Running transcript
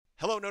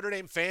Hello, Notre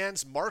Dame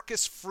fans.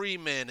 Marcus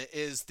Freeman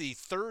is the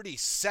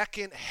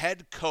 32nd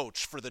head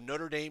coach for the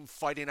Notre Dame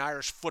Fighting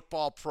Irish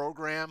football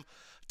program.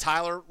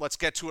 Tyler, let's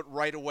get to it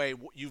right away.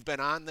 You've been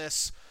on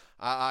this.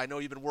 I know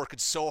you've been working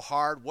so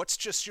hard. What's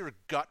just your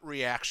gut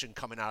reaction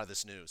coming out of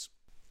this news?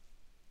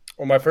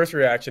 Well, my first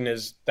reaction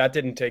is that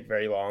didn't take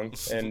very long.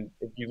 And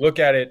if you look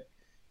at it,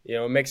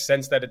 it makes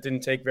sense that it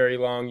didn't take very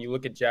long. You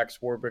look at Jack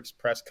Swarbrick's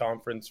press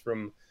conference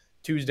from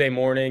Tuesday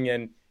morning,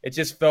 and it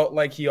just felt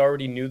like he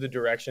already knew the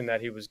direction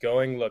that he was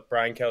going. Look,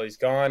 Brian Kelly's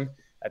gone.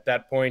 At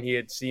that point, he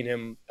had seen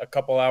him a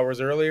couple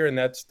hours earlier, and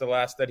that's the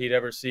last that he'd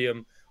ever see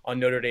him on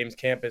Notre Dame's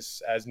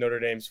campus as Notre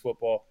Dame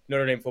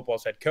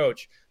football's head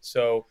coach.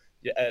 So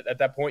at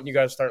that point, you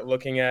got to start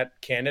looking at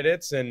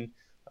candidates, and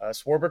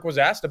Swarbrick was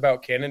asked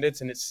about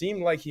candidates, and it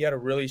seemed like he had a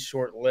really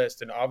short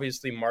list. And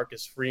obviously,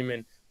 Marcus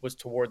Freeman was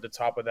toward the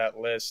top of that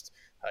list.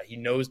 He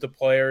knows the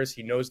players,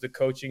 he knows the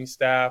coaching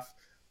staff.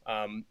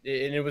 And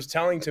it was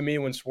telling to me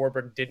when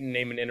Swarbrick didn't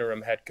name an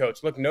interim head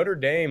coach. Look, Notre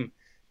Dame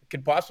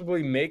could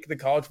possibly make the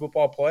college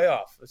football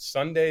playoff.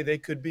 Sunday, they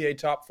could be a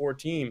top four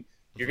team.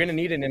 You're going to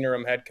need an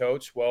interim head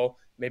coach. Well,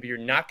 maybe you're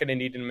not going to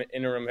need an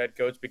interim head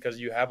coach because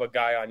you have a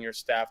guy on your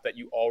staff that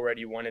you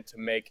already wanted to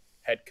make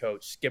head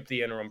coach, skip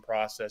the interim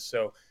process.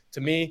 So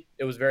to me,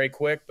 it was very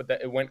quick, but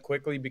it went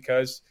quickly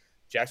because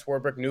Jack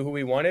Swarbrick knew who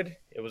he wanted.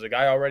 It was a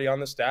guy already on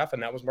the staff,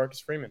 and that was Marcus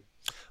Freeman.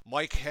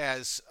 Mike,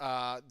 has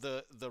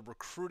the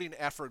recruiting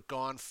effort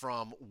gone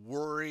from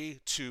worry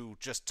to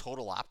just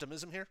total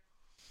optimism here?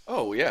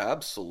 Oh yeah,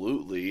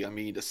 absolutely. I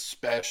mean,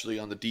 especially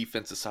on the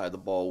defensive side of the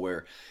ball,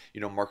 where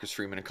Marcus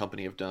Freeman and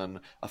company have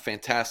done a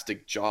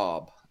fantastic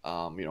job,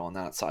 on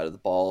that side of the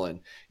ball, and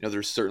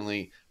there's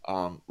certainly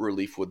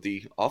relief with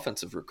the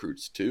offensive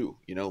recruits too.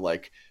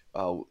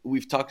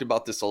 We've talked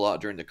about this a lot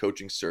during the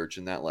coaching search,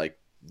 and that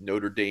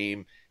Notre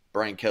Dame,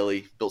 Brian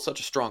Kelly built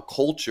such a strong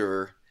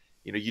culture.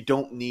 You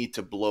don't need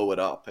to blow it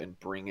up and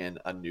bring in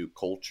a new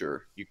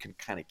culture. You can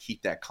kind of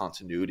keep that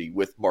continuity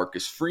with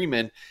Marcus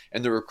Freeman,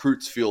 and the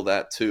recruits feel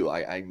that too.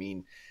 I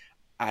mean,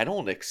 I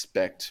don't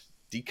expect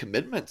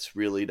decommitments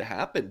really to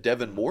happen.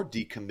 Devin Moore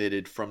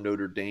decommitted from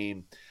Notre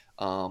Dame,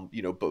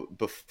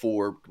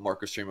 before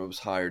Marcus Freeman was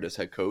hired as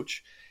head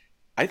coach.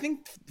 I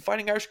think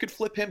Fighting Irish could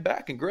flip him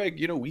back. And Greg,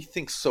 we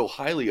think so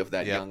highly of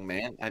that young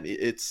man. I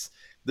mean,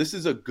 this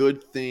is a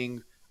good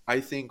thing, I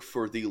think,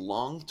 for the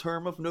long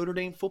term of Notre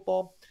Dame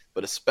football,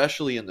 but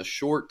especially in the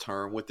short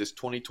term with this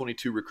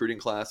 2022 recruiting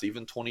class,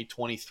 even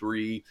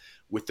 2023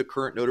 with the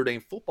current Notre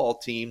Dame football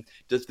team.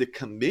 Does the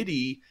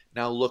committee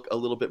now look a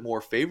little bit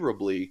more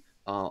favorably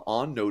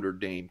on Notre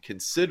Dame,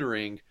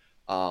 considering,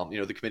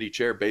 the committee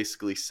chair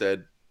basically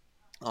said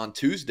on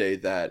Tuesday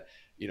that,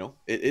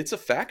 it's a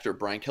factor.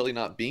 Brian Kelly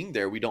not being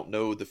there, we don't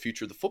know the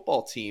future of the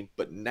football team,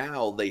 but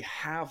now they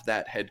have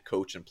that head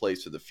coach in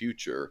place for the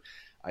future.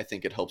 I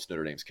think it helps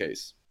Notre Dame's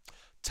case.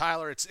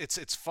 Tyler,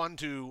 it's fun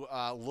to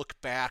look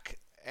back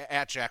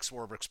at Jack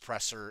Swarbrick's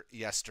presser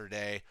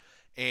yesterday,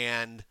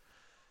 and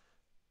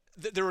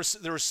there was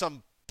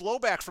some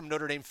blowback from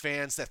Notre Dame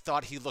fans that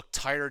thought he looked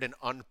tired and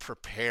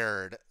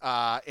unprepared,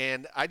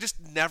 and I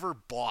just never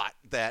bought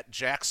that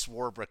Jack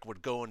Swarbrick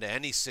would go into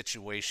any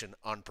situation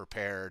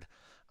unprepared.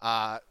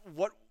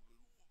 What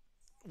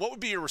would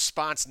be your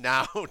response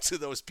now to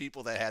those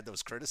people that had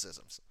those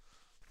criticisms?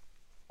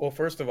 Well,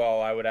 first of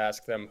all, I would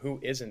ask them who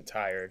isn't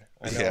tired.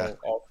 I Yeah. know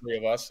all three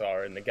of us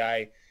are, and the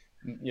guy,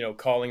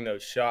 calling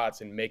those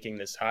shots and making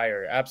this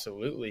hire,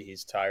 absolutely,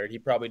 he's tired. He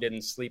probably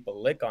didn't sleep a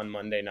lick on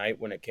Monday night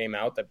when it came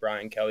out that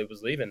Brian Kelly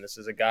was leaving. This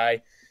is a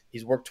guy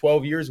he's worked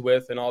 12 years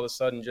with, and all of a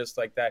sudden, just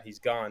like that, he's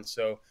gone.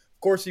 So, of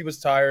course, he was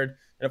tired,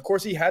 and of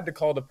course, he had to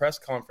call the press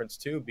conference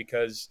too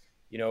because,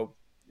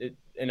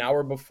 an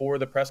hour before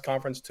the press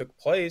conference took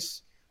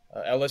place,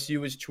 LSU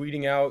was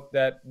tweeting out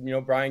that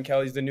Brian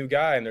Kelly's the new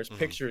guy, and there's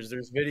pictures,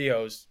 there's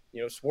videos.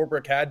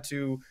 Swarbrick had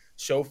to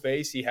show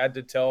face. He had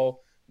to tell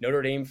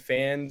Notre Dame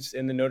fans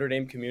in the Notre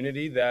Dame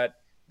community that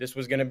this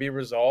was going to be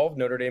resolved.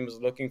 Notre Dame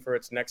was looking for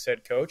its next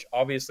head coach.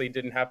 Obviously,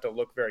 didn't have to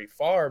look very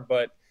far,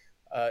 but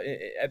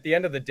at the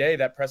end of the day,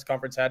 that press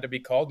conference had to be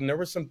called, and there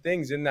were some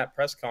things in that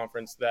press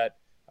conference that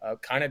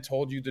kind of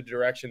told you the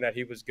direction that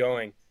he was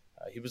going.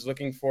 He was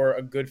looking for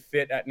a good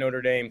fit at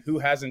Notre Dame. Who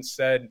hasn't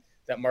said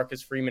that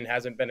Marcus Freeman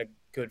hasn't been a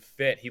good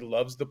fit? He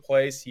loves the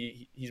place.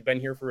 He's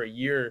been here for a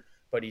year,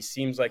 but he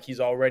seems like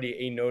he's already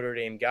a Notre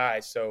Dame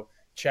guy. So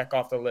check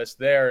off the list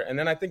there. And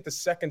then I think the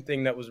second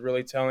thing that was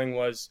really telling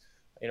was,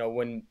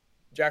 when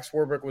Jack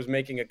Swarbrick was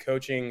making a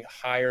coaching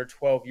hire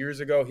 12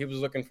 years ago, he was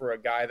looking for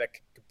a guy that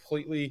could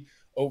completely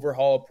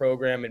overhaul a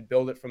program and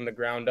build it from the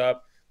ground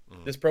up.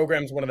 This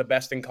program is one of the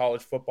best in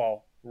college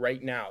football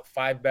right now,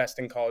 5 best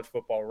in college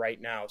football right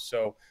now.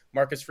 So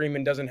Marcus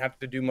Freeman doesn't have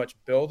to do much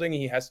building.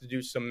 He has to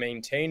do some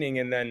maintaining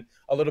and then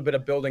a little bit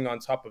of building on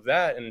top of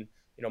that. And,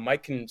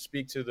 Mike can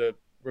speak to the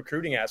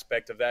recruiting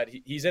aspect of that.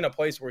 He's in a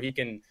place where he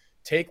can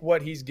take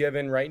what he's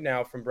given right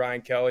now from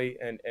Brian Kelly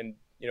and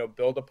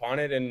build upon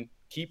it and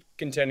keep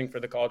contending for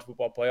the college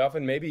football playoff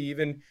and maybe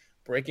even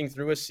breaking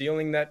through a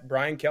ceiling that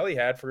Brian Kelly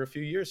had for a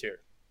few years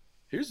here.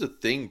 Here's the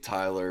thing,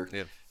 Tyler.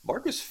 Yeah.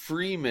 Marcus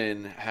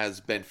Freeman has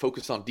been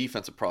focused on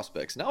defensive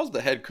prospects. Now, as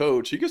the head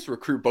coach, he gets to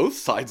recruit both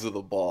sides of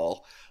the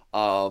ball.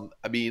 I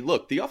mean,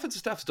 look, the offensive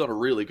staff's done a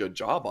really good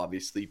job,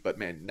 obviously, but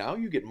man, now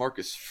you get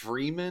Marcus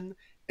Freeman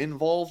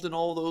involved in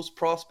all those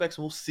prospects,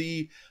 and we'll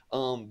see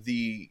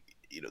the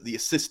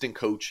assistant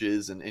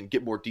coaches and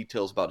get more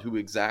details about who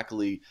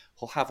exactly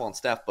he'll have on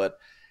staff. But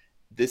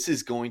this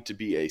is going to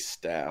be a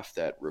staff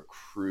that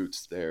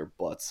recruits their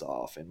butts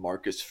off. And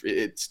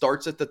it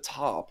starts at the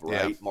top,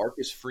 right? Yeah.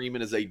 Marcus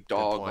Freeman is a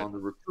dog on the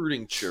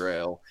recruiting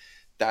trail.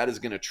 That is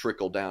going to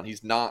trickle down.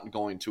 He's not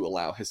going to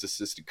allow his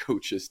assistant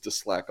coaches to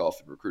slack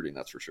off in recruiting,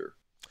 that's for sure.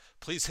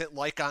 Please hit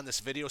like on this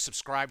video,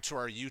 subscribe to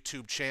our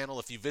YouTube channel.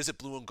 If you visit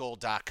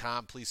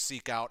blueandgold.com, please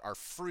seek out our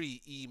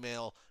free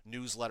email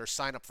newsletter.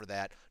 Sign up for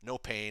that. No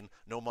pain,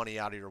 no money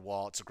out of your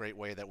wallet. It's a great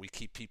way that we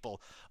keep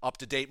people up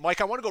to date. Mike,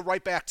 I want to go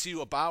right back to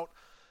you about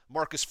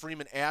Marcus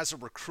Freeman as a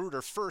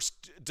recruiter.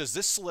 First, does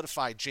this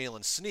solidify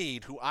Jalen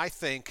Sneed, who I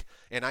think,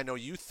 and I know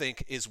you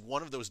think, is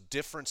one of those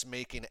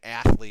difference-making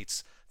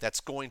athletes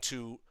that's going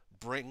to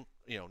bring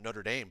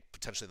Notre Dame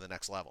potentially to the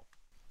next level?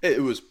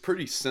 It was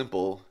pretty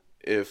simple.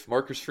 If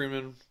Marcus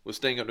Freeman was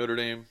staying at Notre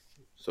Dame,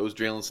 so was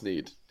Jalen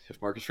Sneed.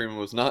 If Marcus Freeman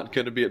was not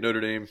going to be at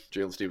Notre Dame,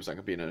 Jalen Sneed was not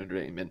going to be at Notre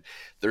Dame. And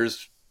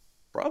there's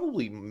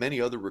probably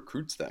many other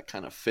recruits that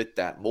kind of fit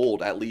that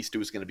mold. At least it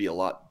was going to be a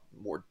lot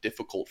more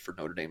difficult for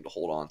Notre Dame to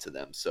hold on to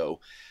them.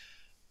 So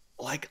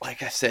like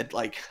I said,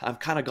 I've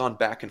kind of gone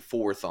back and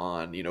forth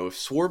on, if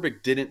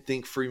Swarbrick didn't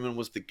think Freeman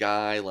was the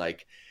guy,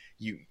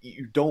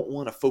 you don't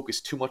want to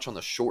focus too much on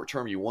the short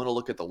term. You want to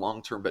look at the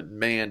long term, but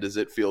man, does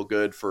it feel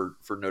good for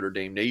Notre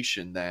Dame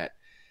Nation that,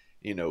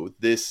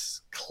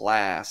 this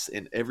class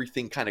and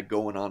everything kind of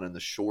going on in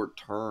the short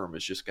term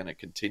is just going to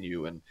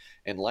continue.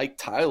 And like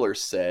Tyler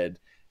said,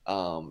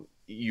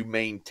 you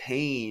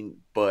maintain,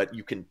 but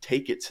you can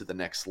take it to the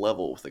next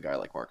level with a guy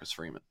like Marcus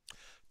Freeman.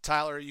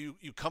 Tyler, you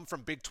come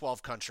from Big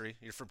 12 country.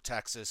 You're from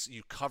Texas.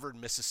 You covered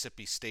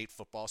Mississippi State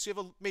football. So you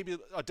have maybe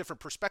a different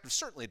perspective,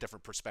 certainly a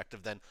different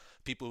perspective than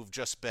people who've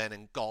just been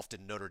engulfed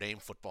in Notre Dame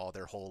football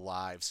their whole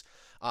lives.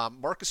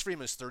 Marcus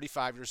Freeman is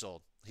 35 years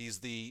old. He's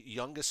the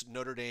youngest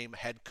Notre Dame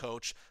head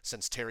coach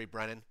since Terry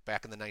Brennan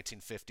back in the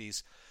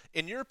 1950s.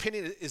 In your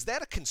opinion, is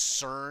that a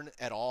concern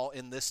at all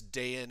in this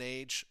day and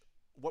age?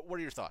 What are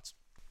your thoughts?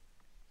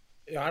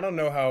 I don't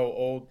know how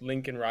old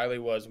Lincoln Riley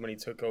was when he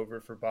took over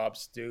for Bob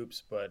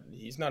Stoops, but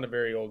he's not a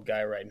very old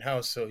guy right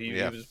now. So he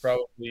was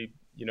probably,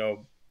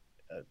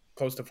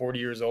 close to 40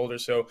 years old or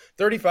so.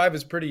 35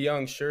 is pretty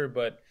young, sure.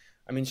 But,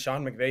 I mean,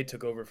 Sean McVay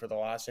took over for the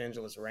Los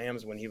Angeles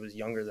Rams when he was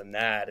younger than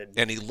that.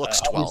 And he looks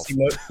 12.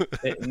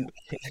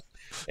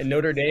 And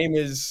Notre Dame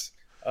is,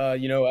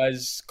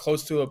 as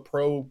close to a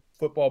pro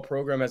football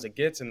program as it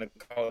gets in the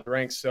college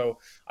ranks. So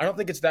I don't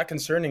think it's that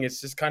concerning.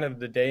 It's just kind of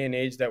the day and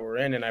age that we're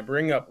in. And I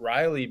bring up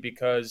Riley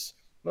because,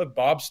 look,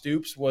 Bob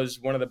Stoops was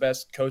one of the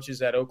best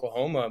coaches at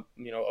Oklahoma,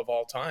 of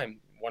all time.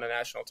 Won a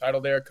national title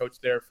there,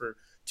 coached there for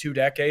 2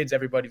 decades.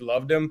 Everybody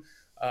loved him.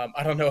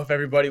 I don't know if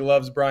everybody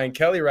loves Brian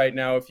Kelly right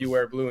now if you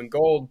wear blue and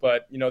gold,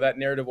 but, that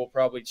narrative will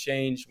probably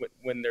change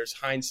when there's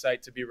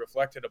hindsight to be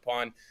reflected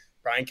upon.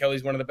 Brian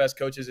Kelly's one of the best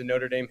coaches in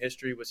Notre Dame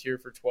history, was here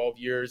for 12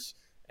 years.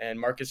 And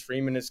Marcus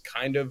Freeman is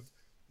kind of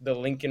the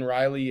Lincoln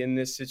Riley in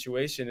this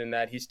situation, in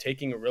that he's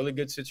taking a really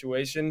good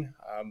situation.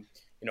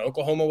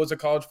 Oklahoma was a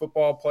college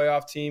football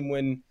playoff team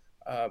when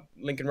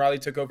Lincoln Riley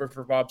took over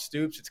for Bob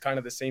Stoops. It's kind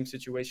of the same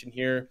situation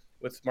here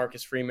with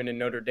Marcus Freeman in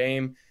Notre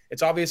Dame.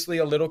 It's obviously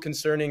a little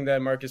concerning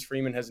that Marcus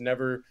Freeman has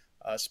never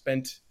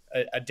spent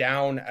a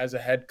down as a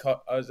head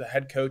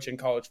coach in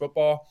college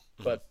football,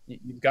 but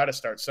you've got to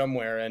start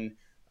somewhere. And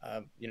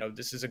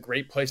this is a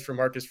great place for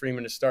Marcus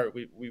Freeman to start.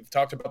 We've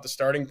talked about the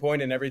starting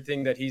point and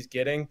everything that he's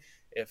getting.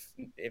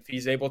 If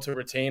he's able to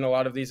retain a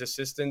lot of these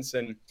assistants,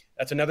 and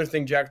that's another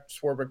thing Jack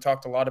Swarbrick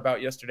talked a lot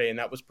about yesterday, and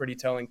that was pretty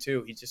telling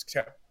too. He just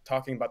kept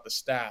talking about the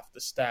staff. The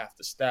staff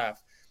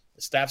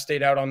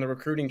stayed out on the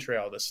recruiting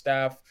trail. The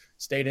staff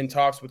stayed in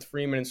talks with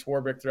Freeman and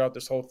Swarbrick throughout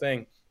this whole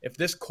thing. If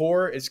this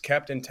core is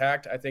kept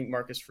intact, I think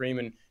Marcus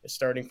Freeman is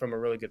starting from a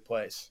really good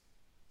place.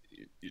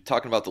 You're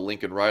talking about the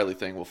Lincoln Riley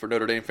thing. Well, for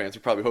Notre Dame fans,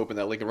 you're probably hoping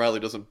that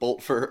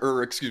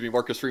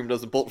Marcus Freeman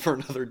doesn't bolt for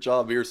another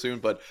job here soon.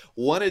 But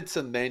wanted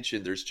to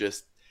mention, there's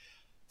just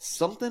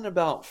something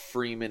about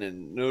Freeman,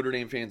 and Notre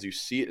Dame fans, you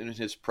see it in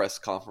his press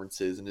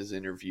conferences and his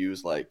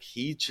interviews. Like,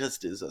 he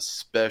just is a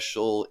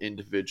special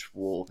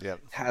individual,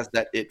 has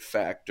that it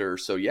factor.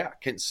 So yeah,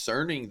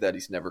 concerning that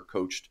he's never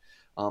coached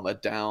a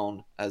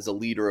down as a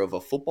leader of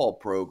a football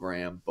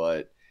program,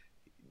 but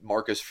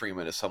Marcus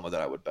Freeman is someone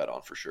that I would bet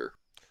on for sure.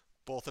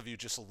 Both of you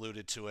just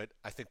alluded to it.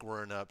 I think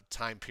we're in a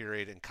time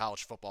period in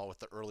college football with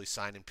the early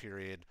signing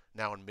period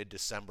now in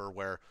mid-December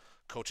where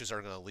coaches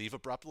are going to leave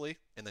abruptly,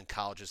 and then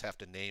colleges have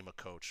to name a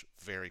coach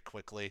very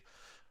quickly.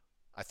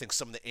 I think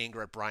some of the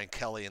anger at Brian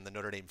Kelly and the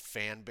Notre Dame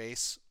fan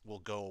base will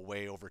go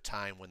away over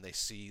time when they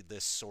see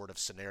this sort of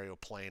scenario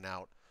playing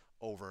out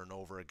over and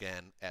over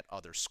again at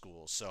other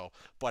schools.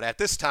 But at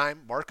this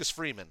time, Marcus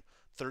Freeman,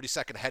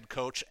 32nd head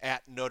coach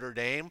at Notre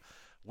Dame.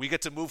 we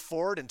get to move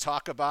forward and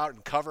talk about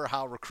and cover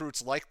how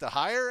recruits like the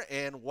hire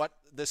and what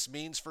this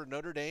means for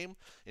Notre Dame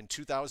in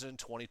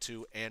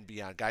 2022 and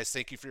beyond. Guys,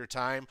 thank you for your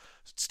time.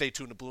 Stay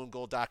tuned to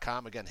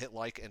blueandgold.com. Again, hit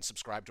like and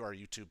subscribe to our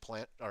YouTube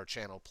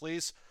channel,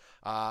 please.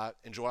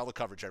 Enjoy all the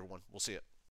coverage, everyone. We'll see you.